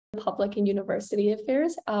Public and University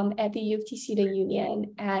Affairs at the UofT Student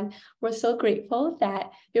Union. And we're so grateful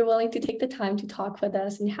that you're willing to take the time to talk with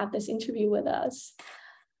us and have this interview with us.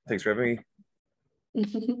 Thanks for having me.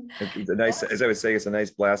 It's a nice, as I would say, it's a nice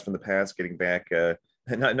blast from the past, getting back,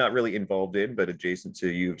 not really involved in, but adjacent to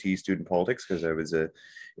UofT student politics, because I was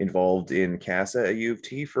involved in CASA at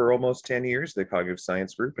UofT for almost 10 years, the cognitive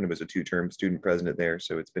science group, and it was a two-term student president there.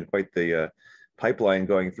 So it's been quite the pipeline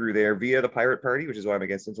going through there via the Pirate Party, which is why I'm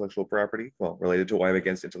against intellectual property, well, related to why I'm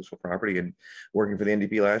against intellectual property, and working for the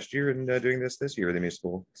NDP last year and doing this year with the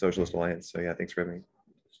Municipal Socialist Alliance. So yeah, thanks for having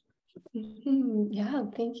me. Yeah,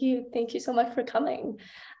 thank you. Thank you so much for coming.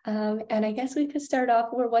 And I guess we could start off.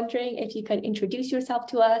 We're wondering if you could introduce yourself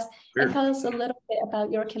to us and tell us a little bit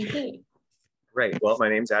about your campaign. Right. Well, my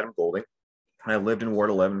name's Adam Golding. I lived in Ward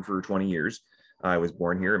 11 for 20 years. I was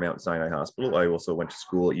born here at Mount Sinai Hospital. I also went to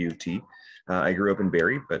school at UofT. I grew up in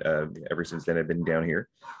Barrie, but ever since then I've been down here,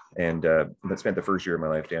 and but spent the first year of my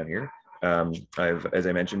life down here. I've, as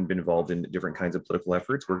I mentioned, been involved in different kinds of political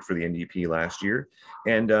efforts, worked for the NDP last year,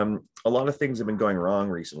 and a lot of things have been going wrong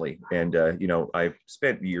recently. And, you know, I've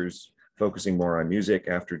spent years focusing more on music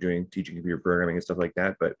after doing teaching computer programming and stuff like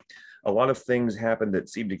that. But a lot of things happened that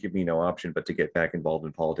seemed to give me no option but to get back involved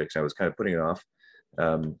in politics. I was kind of putting it off.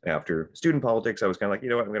 After student politics, I was kind of like, you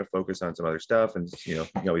know what, I'm going to focus on some other stuff. And, you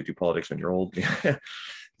always do politics when you're old.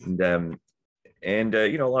 and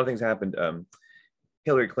you know, a lot of things happened.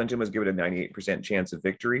 Hillary Clinton was given a 98% chance of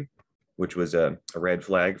victory, which was a red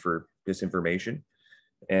flag for disinformation.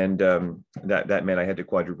 And that meant I had to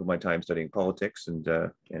quadruple my time studying politics and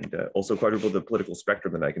also quadruple the political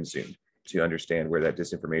spectrum that I consumed to understand where that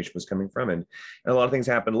disinformation was coming from. And a lot of things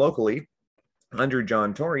happened locally. Under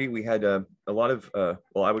John Tory, we had a lot of,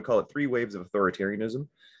 well, I would call it 3 waves of authoritarianism.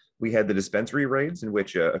 We had the dispensary raids, in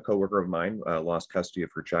which a coworker of mine lost custody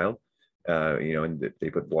of her child. You know, and they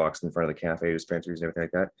put blocks in front of the cafe dispensaries and everything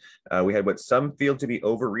like that. We had what some feel to be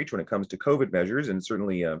overreach when it comes to COVID measures, and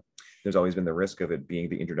certainly there's always been the risk of it being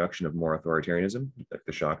the introduction of more authoritarianism, like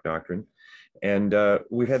the shock doctrine. And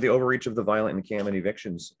we've had the overreach of the violent encampment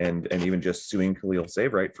evictions, and even just suing Khalil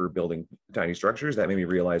Sabright for building tiny structures. That made me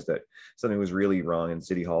realize that something was really wrong in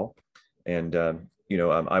City Hall. And you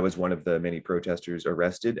know, I was one of the many protesters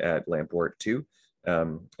arrested at Lamport 2.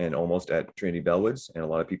 And almost at Trinity Bellwoods, and a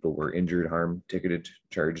lot of people were injured, harmed, ticketed,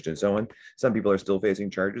 charged, and so on. Some people are still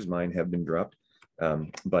facing charges. Mine have been dropped.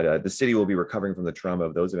 But the city will be recovering from the trauma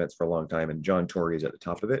of those events for a long time, and John Tory is at the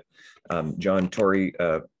top of it. John Tory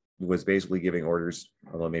was basically giving orders,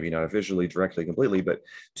 although maybe not officially, directly, completely, but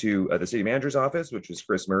to the city manager's office, which was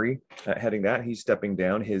Chris Murray heading that. He's stepping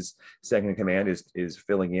down. His second in command is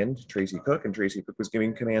filling in Tracy Cook, and Tracy Cook was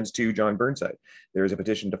giving commands to John Burnside. There is a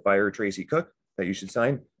petition to fire Tracy Cook that you should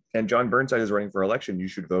sign, and John Burnside is running for election. You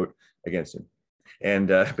should vote against him. And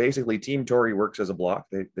basically, Team Tory works as a block.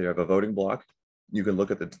 They have a voting block. You can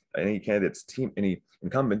look at any candidates, any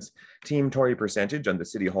incumbents, Team Tory percentage on the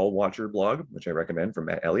City Hall Watcher blog, which I recommend, from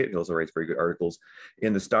Matt Elliott. He also writes very good articles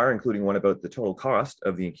in the Star, including one about the total cost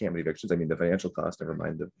of the encampment evictions. I mean, the financial cost, never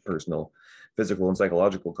mind the personal, physical, and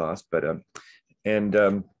psychological cost. But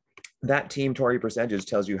that Team Tory percentage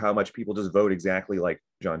tells you how much people just vote exactly like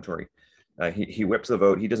John Tory. He whips the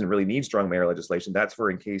vote. He doesn't really need strong mayor legislation. That's for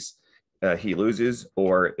in case he loses,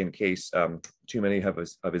 or in case too many of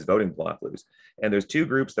his voting bloc lose. And there's 2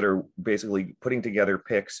 groups that are basically putting together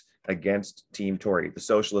picks against Team Tory: the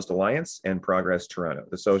Socialist Alliance and Progress Toronto.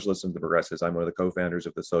 The Socialists and the Progressives. I'm one of the co-founders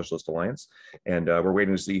of the Socialist Alliance, and we're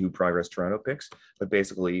waiting to see who Progress Toronto picks. But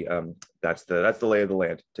basically, that's the lay of the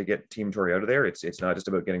land to get Team Tory out of there. It's not just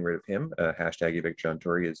about getting rid of him. Hashtag evict John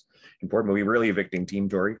Tory is important, but we're really evicting Team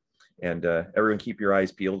Tory. And everyone keep your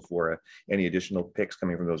eyes peeled for any additional picks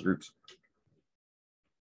coming from those groups.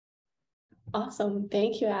 Awesome.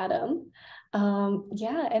 Thank you, Adam.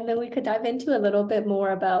 Yeah, and then we could dive into a little bit more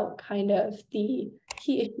about kind of the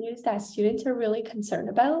key issues that students are really concerned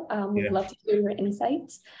about. We'd love to hear your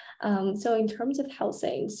insights. So in terms of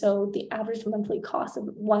housing, so the average monthly cost of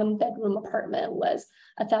 1-bedroom apartment was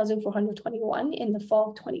 $1,421 in the fall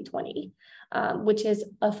of 2020, which is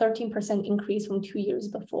a 13% increase from 2 years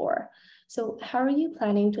before. So how are you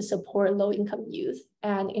planning to support low-income youth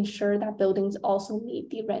and ensure that buildings also meet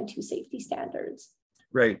the rent-to-safety standards?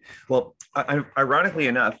 Right. Well, ironically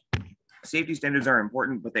enough, safety standards are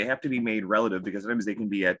important, but they have to be made relative, because sometimes they can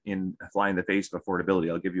be in fly in the face of affordability.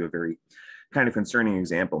 I'll give you a very kind of concerning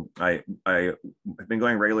example. I've been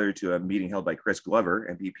going regularly to a meeting held by Chris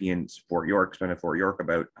Glover, MPP in Fort York,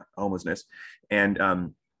 about homelessness. And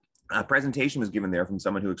a presentation was given there from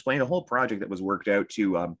someone who explained a whole project that was worked out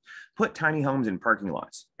to put tiny homes in parking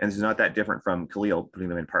lots. And this is not that different from Khalil putting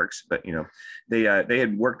them in parks, but they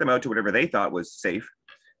had worked them out to whatever they thought was safe,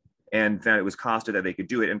 and found it was costed that they could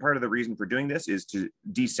do it. And part of the reason for doing this is to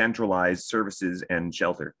decentralize services and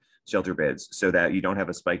shelter beds, so that you don't have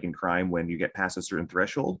a spike in crime when you get past a certain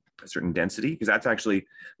threshold, a certain density, because that's actually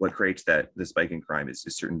what creates the spike in crime is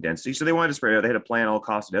certain density. So they wanted to spread it out. They had a plan all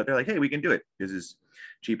costed out. They're like, hey, we can do it. This is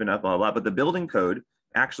cheap enough, blah, blah. But the building code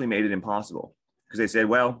actually made it impossible, because they said,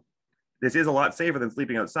 well, this is a lot safer than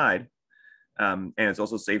sleeping outside. And it's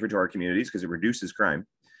also safer to our communities because it reduces crime.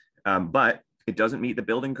 But it doesn't meet the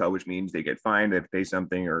building code, which means they get fined, they have to pay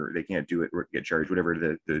something, or they can't do it or get charged,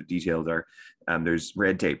 whatever the details are. There's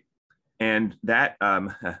red tape. And that,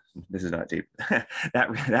 this is not tape,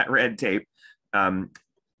 that red tape, in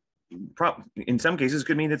some cases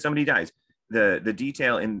could mean that somebody dies. The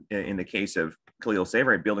detail in the case of Khalil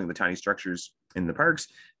Saverite building the tiny structures in the parks,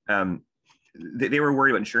 they were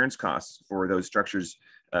worried about insurance costs for those structures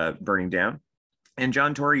burning down. And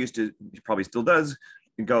John Tory used to, probably still does,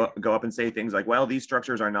 go up and say things like, well, these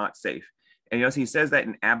structures are not safe. And he says that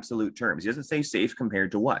in absolute terms. He doesn't say safe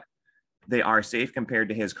compared to what. They are safe compared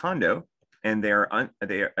to his condo, and they are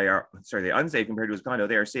unsafe compared to his condo.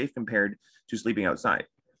 They are safe compared to sleeping outside.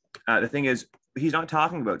 The thing is, he's not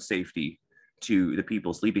talking about safety to the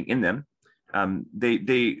people sleeping in them.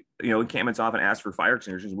 Encampments often ask for fire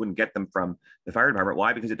extinguishers, wouldn't get them from the fire department.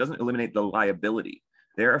 Why? Because it doesn't eliminate the liability.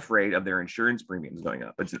 They're afraid of their insurance premiums going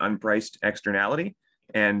up. It's an unpriced externality,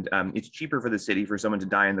 and it's cheaper for the city for someone to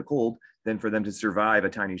die in the cold than for them to survive a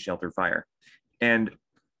tiny shelter fire. And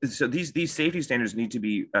so these safety standards need to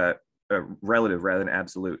be relative rather than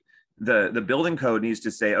absolute. The building code needs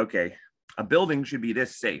to say, okay, a building should be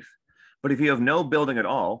this safe. But if you have no building at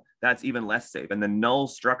all, that's even less safe. And the null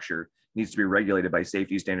structure needs to be regulated by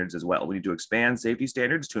safety standards as well. We need to expand safety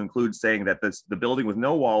standards to include saying that the building with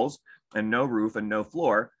no walls and no roof and no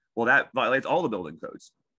floor, well, that violates all the building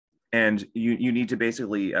codes. And you need to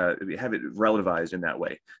basically have it relativized in that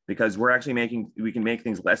way, because we can make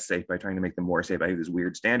things less safe by trying to make them more safe. I have this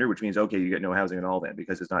weird standard, which means, okay, you get no housing at all then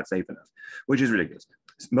because it's not safe enough, which is ridiculous.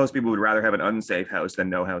 Most people would rather have an unsafe house than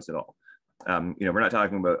no house at all. We're not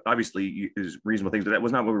talking about, obviously there's reasonable things, but that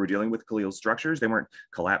was not what we were dealing with. Khalil's structures, they weren't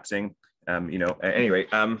collapsing, anyway.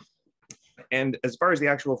 And as far as the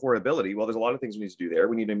actual affordability, well, there's a lot of things we need to do there.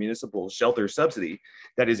 We need a municipal shelter subsidy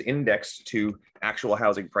that is indexed to actual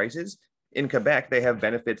housing prices. In Quebec, they have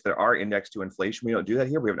benefits that are indexed to inflation. We don't do that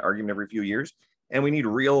here. We have an argument every few years. And we need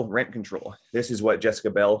real rent control. This is what Jessica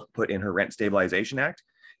Bell put in her Rent Stabilization Act.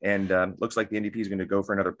 And looks like the NDP is going to go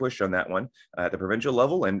for another push on that one at the provincial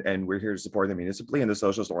level. And we're here to support them municipally, and the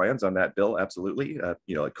Socialist Alliance on that bill, absolutely,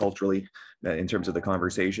 culturally in terms of the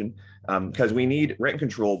conversation, because we need rent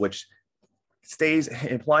control, which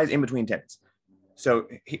applies in between tenants. So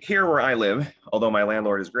here where I live, although my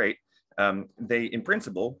landlord is great, they in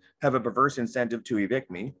principle have a perverse incentive to evict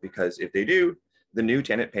me, because if they do, the new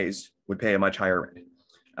tenant would pay a much higher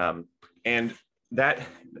rent. And that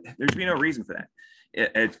there's no reason for that.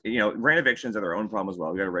 Rent evictions are their own problem as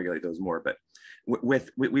well. We got to regulate those more, but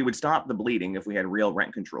we would stop the bleeding if we had real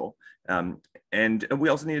rent control. And we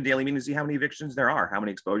also need a daily meeting to see how many evictions there are, how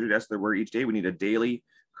many exposure deaths there were each day. We need a daily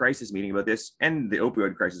crisis meeting about this, and the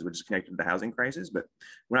opioid crisis, which is connected to the housing crisis. But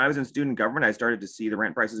when I was in student government, I started to see the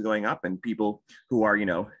rent prices going up, and people who are,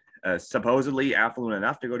 supposedly affluent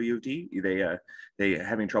enough to go to U of T, they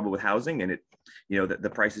having trouble with housing, and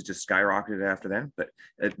the prices just skyrocketed after then. But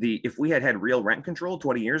if we had real rent control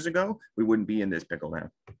 20 years ago, we wouldn't be in this pickle now.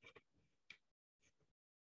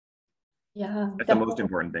 Yeah, that's the most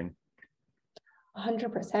important thing.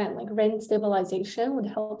 100%. Like rent stabilization would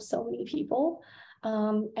help so many people.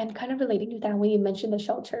 And kind of relating to that, when you mentioned the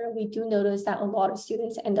shelter, we do notice that a lot of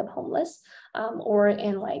students end up homeless or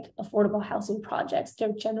in like affordable housing projects.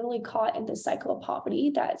 They're generally caught in this cycle of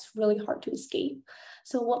poverty that's really hard to escape.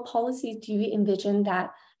 So what policies do you envision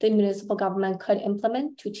that the municipal government could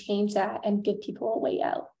implement to change that and give people a way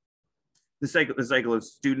out? The cycle of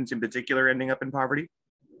students in particular ending up in poverty?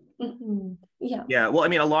 Mm-hmm. Yeah. Yeah, well, I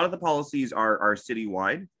mean, a lot of the policies are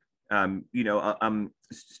citywide.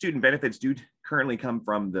 Student benefits do currently come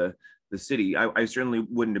from the city. I certainly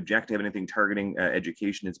wouldn't object to have anything targeting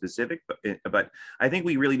education in specific, but I think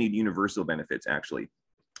we really need universal benefits, actually,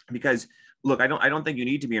 because look, I don't think you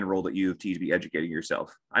need to be enrolled at U of T to be educating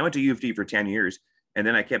yourself. I went to U of T for 10 years, and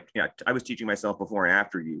then I was teaching myself before and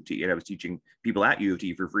after U of T, and I was teaching people at U of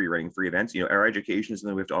T for free, running free events. Our education is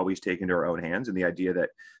something we have to always take into our own hands, and the idea that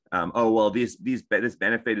this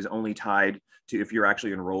benefit is only tied to if you're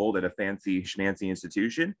actually enrolled at a fancy schmancy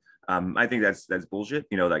institution. I think that's bullshit.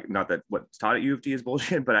 You know, like, not that what's taught at U of T is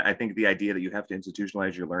bullshit, but I think the idea that you have to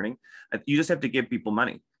institutionalize your learning, you just have to give people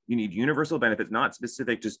money. You need universal benefits, not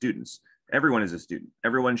specific to students. Everyone is a student.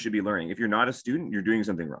 Everyone should be learning. If you're not a student, you're doing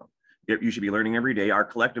something wrong. You should be learning every day. Our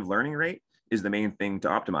collective learning rate is the main thing to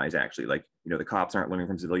optimize, actually. Like, you know, the cops aren't learning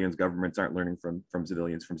from civilians, governments aren't learning from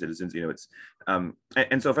civilians, from citizens. You know, it's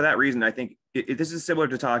and so for that reason, I think this is similar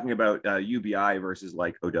to talking about UBI versus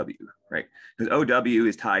like OW, right? Because OW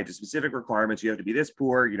is tied to specific requirements. You have to be this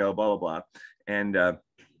poor, you know, blah blah blah, and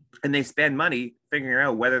they spend money figuring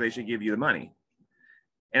out whether they should give you the money.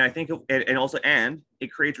 And I think, and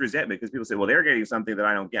it creates resentment, because people say, well, they're getting something that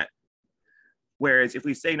I don't get. Whereas if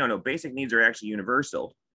we say, no, basic needs are actually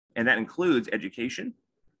universal, and that includes education,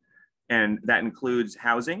 and that includes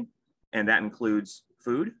housing, and that includes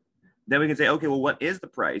food, then we can say, okay, well, what is the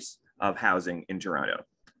price of housing in Toronto?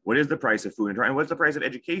 What is the price of food in Toronto? What's the price of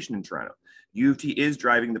education in Toronto? U of T is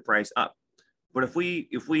driving the price up. But if we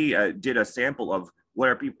did a sample of what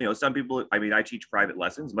are people, you know, some people, I mean, I teach private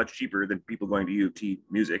lessons, much cheaper than people going to U of T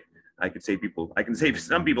music. I can save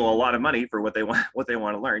some people a lot of money for what they want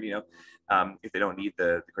to learn, you know, if they don't need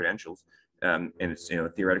the credentials, and it's, you know, the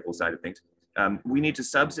theoretical side of things. We need to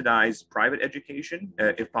subsidize private education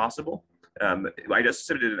if possible. I just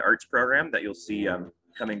submitted an arts program that you'll see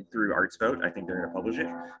coming through Arts Vote. I think they're going to publish it.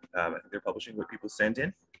 I think they're publishing what people sent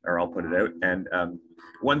in, or I'll put it out. And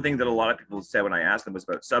one thing that a lot of people said when I asked them was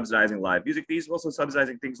about subsidizing live music fees, but also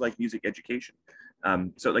subsidizing things like music education.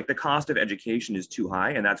 So like the cost of education is too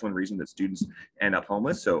high, and that's one reason that students end up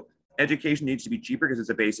homeless. So education needs to be cheaper because it's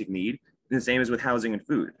a basic need. And the same as with housing and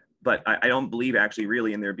food. But I don't believe actually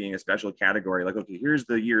really in there being a special category, like, okay, here's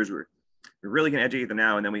the years where we're really going to educate them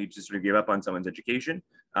now, and then we just sort of give up on someone's education.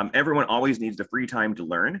 Everyone always needs the free time to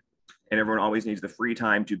learn, and everyone always needs the free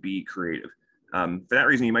time to be creative. For that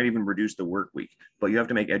reason, you might even reduce the work week, but you have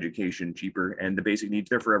to make education cheaper, and the basic needs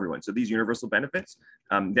there for everyone. So these universal benefits,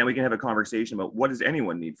 then we can have a conversation about what does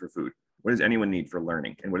anyone need for food? What does anyone need for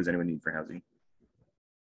learning? And what does anyone need for housing?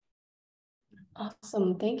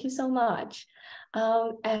 Awesome, thank you so much.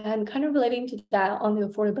 And kind of relating to that on the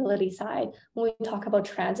affordability side, when we talk about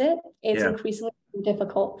transit, it's increasingly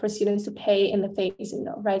difficult for students to pay in the face of, you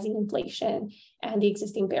know, rising inflation and the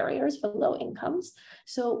existing barriers for low incomes.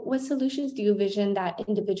 So what solutions do you envision that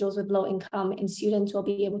individuals with low income and students will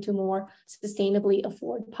be able to more sustainably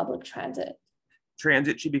afford public transit?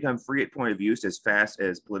 Transit should become free at point of use as fast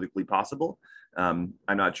as politically possible. I'm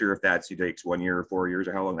not sure if it takes 1 year or 4 years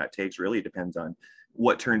or how long that takes. Really, it depends on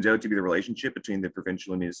what turns out to be the relationship between the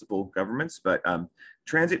provincial and municipal governments. But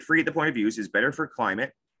transit free at the point of use is better for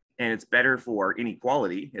climate, and it's better for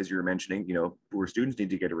inequality, as you were mentioning. You know, poor students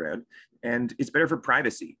need to get around, and it's better for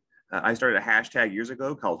privacy. I started a hashtag years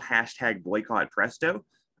ago called #boycott_Presto.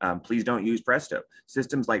 Please don't use Presto.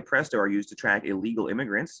 Systems like Presto are used to track illegal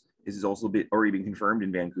immigrants. This has also already been confirmed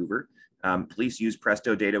in Vancouver. Police use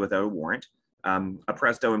Presto data without a warrant. A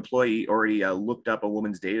Presto employee already looked up a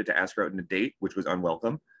woman's data to ask her out on a date, which was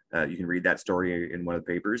unwelcome. You can read that story in one of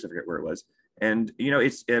the papers. I forget where it was. And, you know,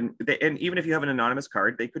 it's and even if you have an anonymous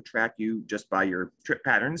card, they could track you just by your trip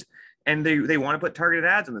patterns. And they want to put targeted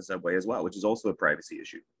ads on the subway as well, which is also a privacy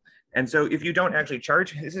issue. And so if you don't actually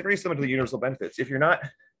charge, this is very similar to the universal benefits. If you're not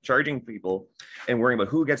charging people and worrying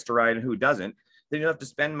about who gets to ride and who doesn't, then you don't have to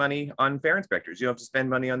spend money on fare inspectors. You don't have to spend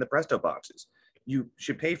money on the Presto boxes. You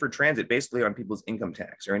should pay for transit basically on people's income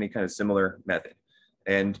tax or any kind of similar method.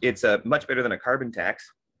 And it's much better than a carbon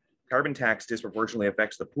tax. Carbon tax disproportionately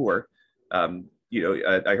affects the poor. You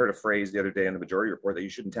know, I heard a phrase the other day in the majority report that you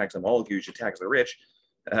shouldn't tax them all, you should tax the rich.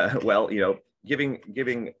 Well, you know,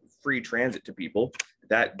 giving free transit to people,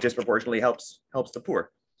 that disproportionately helps the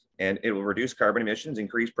poor. And it will reduce carbon emissions,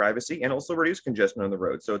 increase privacy, and also reduce congestion on the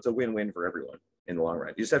road. So it's a win-win for everyone in the long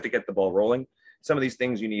run. You just have to get the ball rolling. Some of these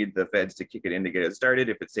things you need the feds to kick it in to get it started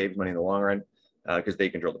if it saves money in the long run, because they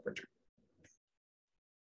control the printer.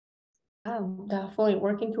 Definitely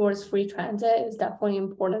working towards free transit is definitely an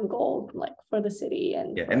important goal, like for the city.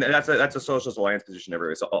 And yeah, and that's a Socialist Alliance position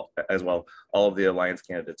everywhere. So as well, all of the Alliance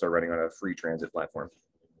candidates are running on a free transit platform.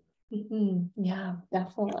 Yeah,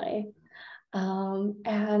 definitely.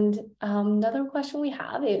 And another question we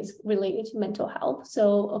have is related to mental health.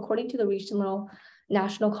 So according to the Regional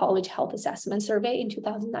National College Health Assessment Survey in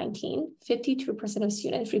 2019, 52% of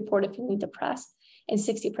students reported feeling depressed and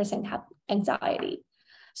 60% have anxiety.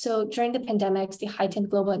 So during the pandemics, the heightened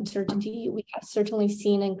global uncertainty, we have certainly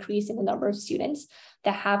seen an increase in the number of students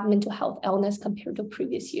that have mental health illness compared to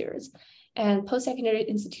previous years. And post-secondary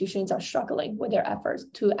institutions are struggling with their efforts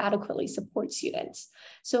to adequately support students.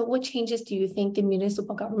 So what changes do you think the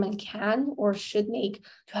municipal government can or should make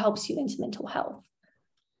to help students' mental health?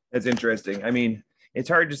 That's interesting. I mean, it's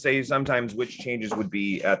hard to say sometimes which changes would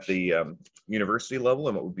be at the university level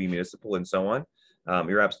and what would be municipal and so on.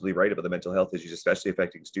 You're absolutely right about the mental health issues, especially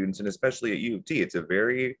affecting students, and especially at U of T. It's a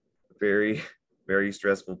very, very, very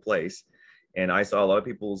stressful place. And I saw a lot of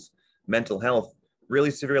people's mental health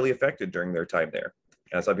really severely affected during their time there.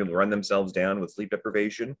 I saw people run themselves down with sleep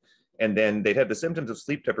deprivation, and then they'd have the symptoms of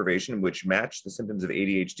sleep deprivation, which match the symptoms of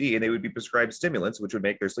ADHD, and they would be prescribed stimulants, which would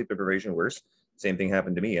make their sleep deprivation worse. Same thing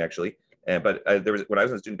happened to me, actually. But there was, when I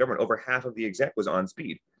was in student government, over half of the exec was on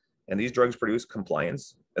speed, and these drugs produce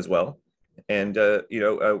compliance as well. And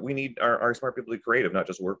we need our smart people to be creative, not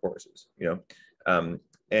just workhorses.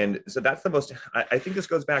 And so that's the most. I think this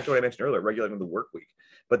goes back to what I mentioned earlier, regulating the work week.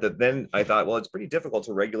 But then I thought, well, it's pretty difficult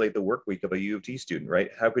to regulate the work week of a U of T student, right?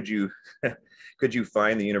 How could you could you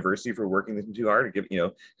fine the university for working too hard to give,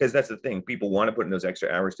 because that's the thing, people want to put in those extra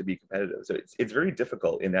hours to be competitive. So it's very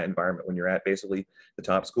difficult in that environment when you're at basically the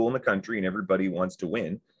top school in the country and everybody wants to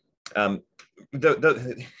win.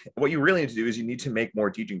 What you really need to do is you need to make more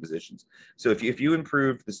teaching positions. So if you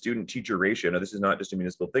improve the student teacher ratio, now this is not just a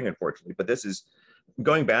municipal thing, unfortunately, but this is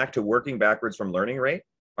going back to working backwards from learning rate.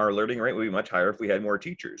 Our learning rate would be much higher if we had more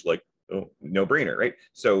teachers, like, no brainer, right?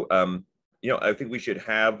 So I think we should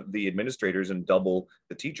have the administrators and double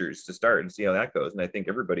the teachers to start and see how that goes. And I think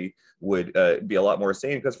everybody would be a lot more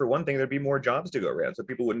sane, because for one thing, there'd be more jobs to go around. So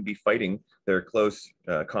people wouldn't be fighting their close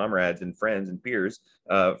comrades and friends and peers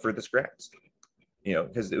for the scraps,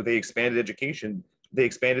 because they expanded education, they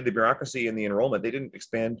expanded the bureaucracy and the enrollment. They didn't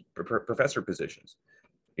expand professor positions,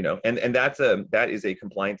 and that is a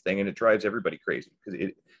compliance thing, and it drives everybody crazy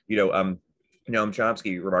because Noam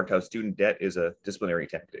Chomsky remarked how student debt is a disciplinary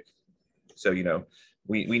tactic. So,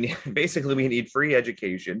 we need, basically we need free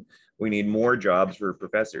education. We need more jobs for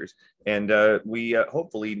professors, and we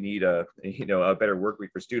hopefully need a better work week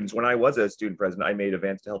for students. When I was a student president, I made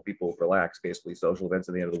events to help people relax, basically social events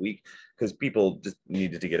at the end of the week, because people just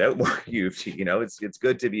needed to get out more. U of T, it's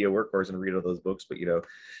good to be a workhorse and read all those books, but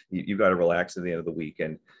you've got to relax at the end of the week.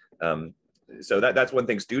 And so that's one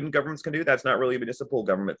thing student governments can do. That's not really a municipal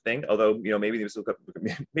government thing, although maybe the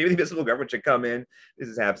municipal government should come in. This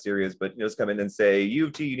is half serious, but just come in and say, U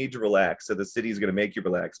of T, you need to relax. So the city is going to make you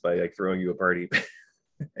relax by like throwing you a party.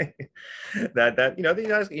 You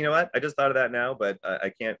know what? I just thought of that now, but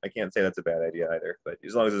I can't say that's a bad idea either. But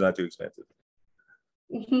as long as it's not too expensive.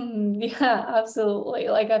 Yeah, absolutely.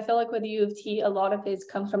 Like I feel like with U of T, a lot of it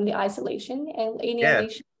comes from the isolation and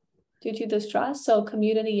alienation due to the stress. So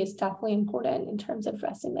community is definitely important in terms of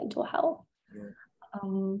addressing mental health.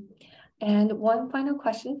 Yeah. And one final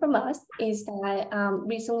question from us is that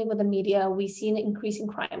recently with the media, we've seen an increase in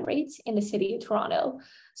crime rates in the city of Toronto.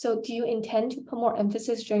 So do you intend to put more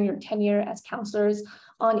emphasis during your tenure as counselors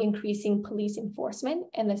on increasing police enforcement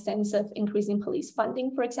in the sense of increasing police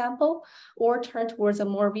funding, for example, or turn towards a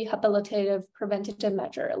more rehabilitative preventative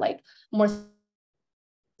measure, like more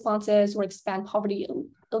responses or expand poverty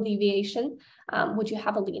alleviation? Would you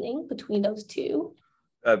have a leaning between those two?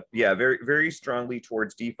 Yeah, very, very strongly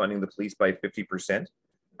towards defunding the police by 50%.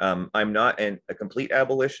 I'm not a complete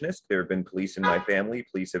abolitionist. There have been police in my family.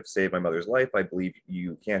 Police have saved my mother's life. I believe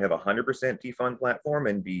you can't have a 100% defund platform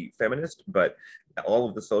and be feminist, but all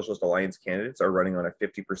of the Socialist Alliance candidates are running on a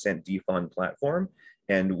 50% defund platform.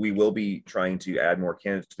 And we will be trying to add more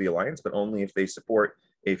candidates to the Alliance, but only if they support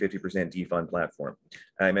a 50% defund platform.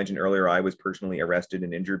 I mentioned earlier, I was personally arrested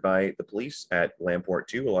and injured by the police at Lamport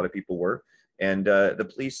 2. A lot of people were. And the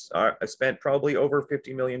police spent probably over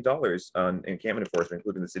 $50 million on encampment enforcement,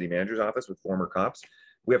 including the city manager's office with former cops.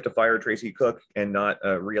 We have to fire Tracy Cook and not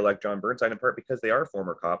re-elect John Burnside, in part because they are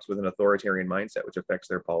former cops with an authoritarian mindset, which affects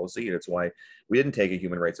their policy. And it's why we didn't take a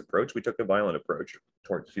human rights approach. We took a violent approach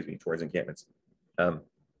towards encampments.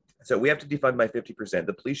 So we have to defund by 50%.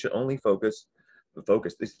 The police should only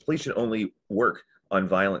the police should only work on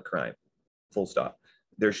violent crime, full stop.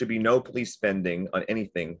 There should be no police spending on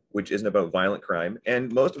anything which isn't about violent crime.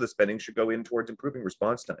 And most of the spending should go in towards improving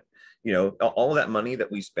response time. All of that money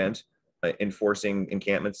that we spent enforcing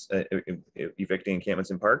encampments, evicting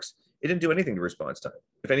encampments in parks, it didn't do anything to response time.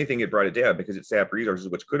 If anything, it brought it down because it sapped resources,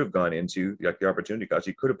 which could have gone into the opportunity cost.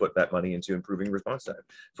 You could have put that money into improving response time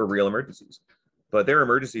for real emergencies. But their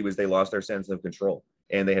emergency was they lost their sense of control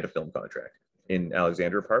and they had a film contract in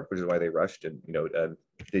Alexandra Park, which is why they rushed. And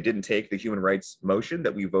they didn't take the human rights motion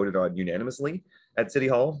that we voted on unanimously at City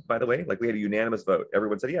Hall, by the way. Like, we had a unanimous vote.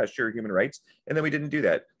 Everyone said, yeah, sure, human rights. And then we didn't do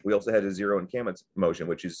that. We also had a zero encampments motion,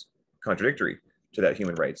 which is contradictory to that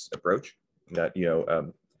human rights approach. That,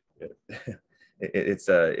 it's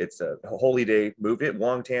a holy day movement.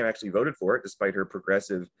 Wong Tam actually voted for it, despite her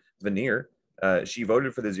progressive veneer. She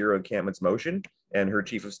voted for the zero encampments motion, and her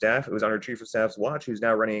chief of staff, it was on her chief of staff's watch, who's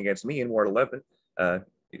now running against me in Ward 11.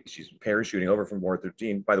 She's parachuting over from Ward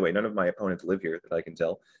 13. By the way, none of my opponents live here that I can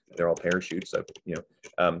tell. They're all parachutes. So,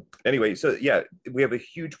 anyway, so yeah, we have a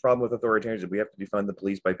huge problem with authoritarianism. We have to defund the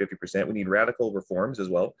police by 50%. We need radical reforms as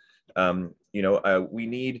well. We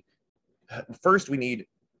need,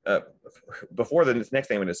 before the next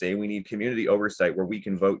thing I'm going to say, we need community oversight where we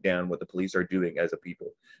can vote down what the police are doing as a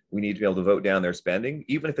people. We need to be able to vote down their spending,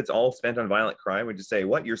 even if it's all spent on violent crime. We just say,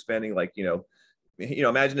 what you're spending, like,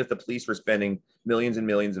 imagine if the police were spending millions and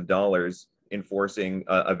millions of dollars enforcing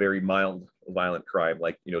a very mild violent crime,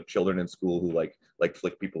 like, children in school who like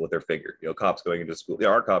flick people with their finger, cops going into school.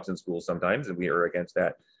 There are cops in schools sometimes, and we are against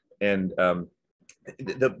that. And the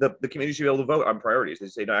community should be able to vote on priorities. They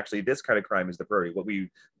say, no, actually, this kind of crime is the priority.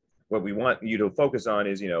 What we want you to focus on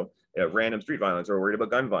is, random street violence, or worried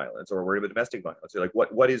about gun violence, or worried about domestic violence. You're like,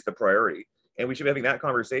 what is the priority? And we should be having that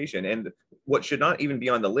conversation. And what should not even be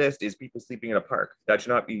on the list is people sleeping in a park. That should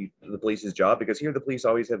not be the police's job, because here the police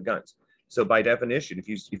always have guns. So by definition, if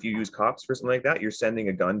you use cops for something like that, you're sending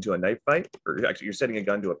a gun to a knife fight, or actually you're sending a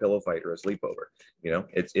gun to a pillow fight or a sleepover. And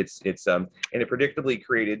it predictably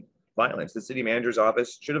created violence. The city manager's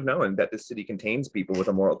office should have known that this city contains people with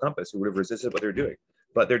a moral compass who would have resisted what they're doing,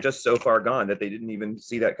 but they're just so far gone that they didn't even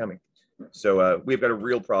see that coming. So we've got a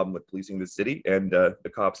real problem with policing the city, and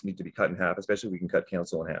the cops need to be cut in half, especially if we can cut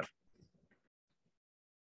council in half.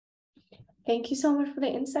 Thank you so much for the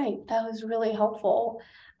insight. That was really helpful.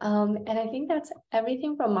 And I think that's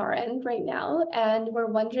everything from our end right now. And we're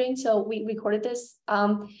wondering, so we recorded this,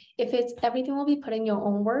 if it's everything will be put in your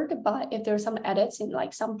own word, but if there's some edits in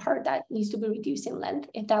like some part that needs to be reduced in length,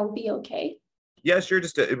 if that would be okay. Yeah, sure.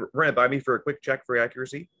 Just run it by me for a quick check for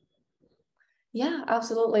accuracy. Yeah,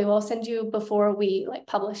 absolutely. We'll send you before we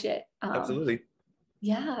publish it. Absolutely.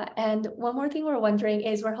 Yeah. And one more thing we're wondering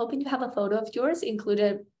is we're hoping to have a photo of yours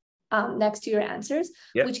included next to your answers.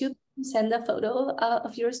 Yep. Would you send a photo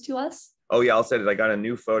of yours to us? Oh yeah, I'll send it. I got a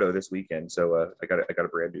new photo this weekend, so I got a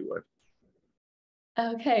brand new one.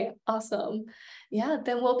 Okay, awesome. Yeah,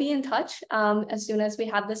 then we'll be in touch as soon as we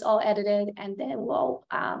have this all edited, and then we'll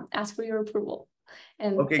ask for your approval.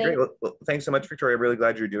 And okay, great. Well, thanks so much, Victoria. I'm really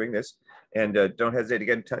glad you're doing this, and don't hesitate to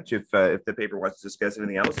get in touch if the paper wants to discuss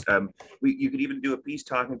anything else. You could even do a piece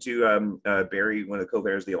talking to Barry, one of the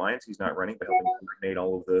co-founders of the Alliance. He's not running, but helping coordinate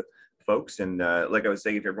all of the folks. And like I was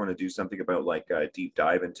saying, if you ever want to do something about a deep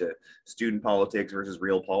dive into student politics versus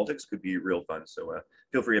real politics, could be real fun. So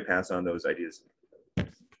feel free to pass on those ideas.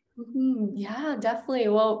 Yeah, definitely.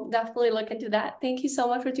 We'll definitely look into that. Thank you so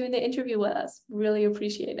much for doing the interview with us. Really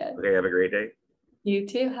appreciate it. Okay, have a great day. You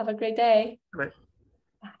too. Have a great day. Bye.